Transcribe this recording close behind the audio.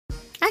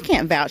I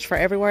can't vouch for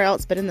everywhere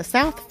else, but in the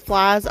South,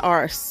 flies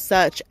are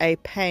such a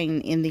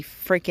pain in the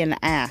freaking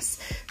ass.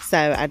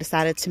 So I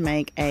decided to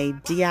make a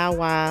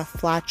DIY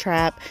fly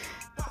trap.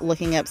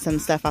 Looking up some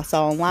stuff I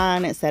saw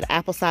online, it said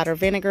apple cider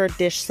vinegar,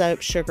 dish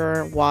soap,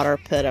 sugar, water,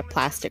 put a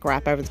plastic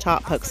wrap over the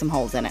top, poke some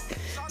holes in it.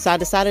 So I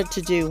decided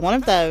to do one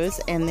of those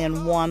and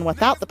then one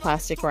without the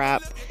plastic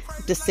wrap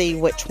to see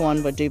which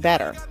one would do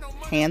better.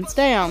 Hands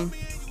down,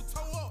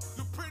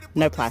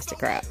 no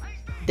plastic wrap.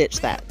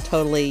 Ditch that.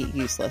 Totally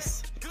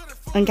useless.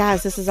 And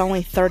guys, this is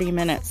only 30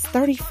 minutes.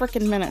 30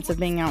 freaking minutes of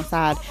being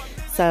outside.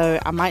 So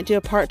I might do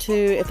a part 2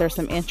 if there's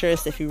some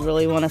interest, if you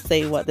really want to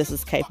see what this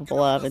is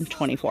capable of in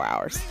 24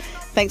 hours.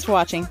 Thanks for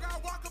watching.